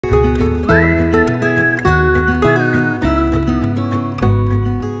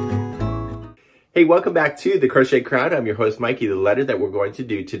welcome back to the Crochet Crown. I'm your host Mikey. The letter that we're going to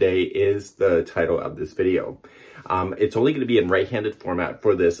do today is the title of this video. It's only going to be in right-handed format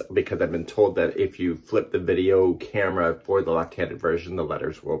for this because I've been told that if you flip the video camera for the left-handed version, the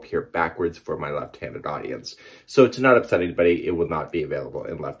letters will appear backwards for my left-handed audience. So to not upset anybody, it will not be available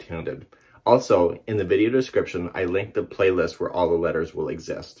in left-handed. Also, in the video description, I linked the playlist where all the letters will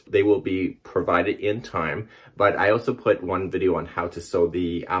exist. They will be provided in time, but I also put one video on how to sew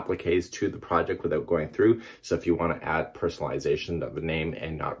the appliques to the project without going through. So if you want to add personalization of the name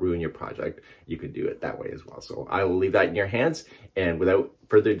and not ruin your project, you could do it that way as well. So I will leave that in your hands, and without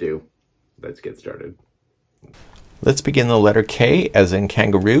further ado, let's get started. Let's begin the letter K as in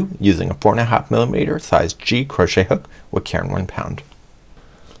kangaroo using a 4.5mm size G crochet hook with care and 1 pound.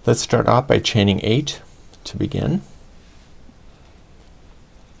 Let's start off by chaining 8 to begin,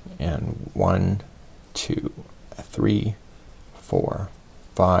 and 1, 2, 3, 4,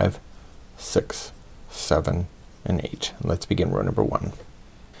 5, 6, 7, and 8. Let's begin row number 1.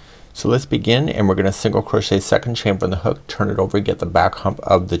 So let's begin, and we're going to single crochet second chain from the hook, turn it over, get the back hump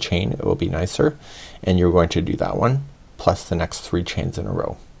of the chain. It will be nicer, and you're going to do that one plus the next 3 chains in a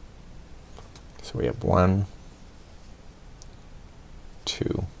row. So we have 1,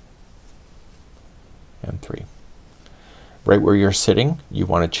 2, and 3. Right where you're sitting, you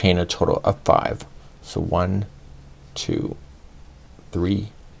want to chain a total of 5. So 1, 2, 3,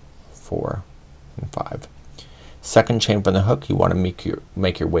 4, and 5. Second chain from the hook, you want to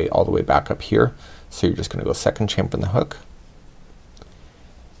make your way all the way back up here. So you're just going to go second chain from the hook,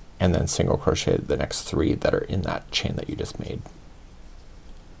 and then single crochet the next 3 that are in that chain that you just made.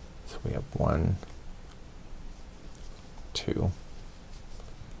 So we have 1, 2,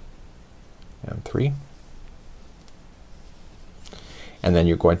 and 3. And then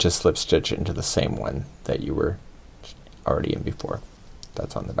you're going to slip stitch into the same one that you were already in before.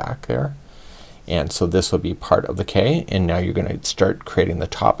 That's on the back there. And so this will be part of the K, and now you're going to start creating the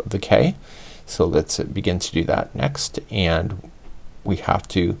top of the K. So let's begin to do that next, and we have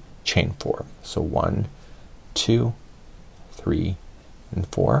to chain 4. So 1, 2, 3, and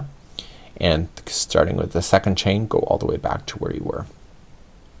 4, and starting with the second chain, go all the way back to where you were.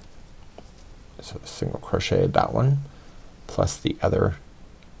 So single crochet that one plus the other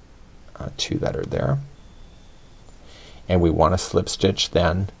 2 that are there, and we want to slip stitch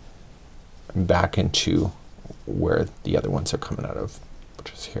then back into where the other ones are coming out of,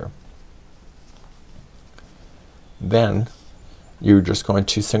 which is here. Then you're just going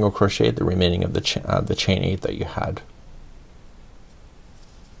to single crochet the remaining of the chain 8 that you had.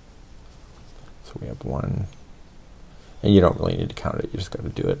 So we have 1, and you don't really need to count it, you just got to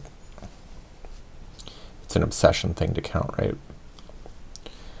do it. It's an obsession thing to count, right?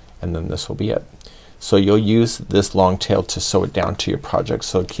 And then this will be it. So you'll use this long tail to sew it down to your project,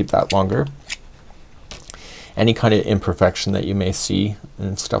 so keep that longer. Any kind of imperfection that you may see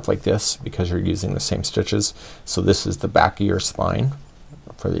and stuff like this, because you're using the same stitches. So this is the back of your spine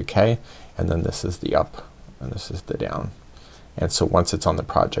for the K, and then this is the up, and this is the down. And so once it's on the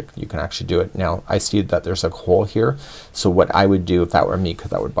project, you can actually do it. Now I see that there's a hole here, so what I would do if that were me,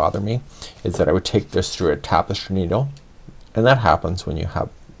 because that would bother me, is that I would take this through a tapestry needle, and that happens when you have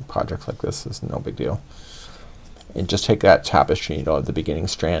projects like this. It's no big deal. And just take that tapestry needle at the beginning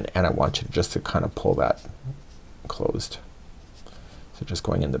strand, and I want you just to kind of pull that closed. So just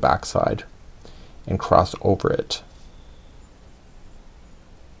going in the back side and cross over it.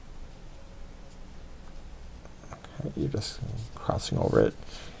 Okay, you're just crossing over it,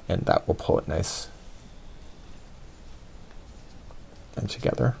 and that will pull it nice and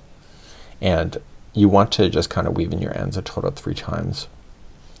together. And you want to just kind of weave in your ends a total of 3 times.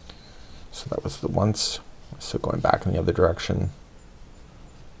 So that was the once. So going back in the other direction.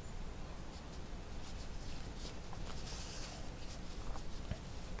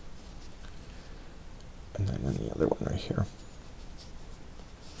 And then in the other one right here.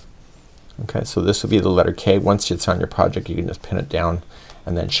 Okay, so this will be the letter K. Once it's on your project, you can just pin it down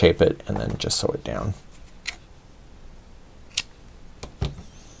and then shape it and then just sew it down. And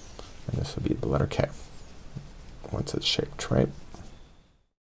this will be the letter K once it's shaped, right?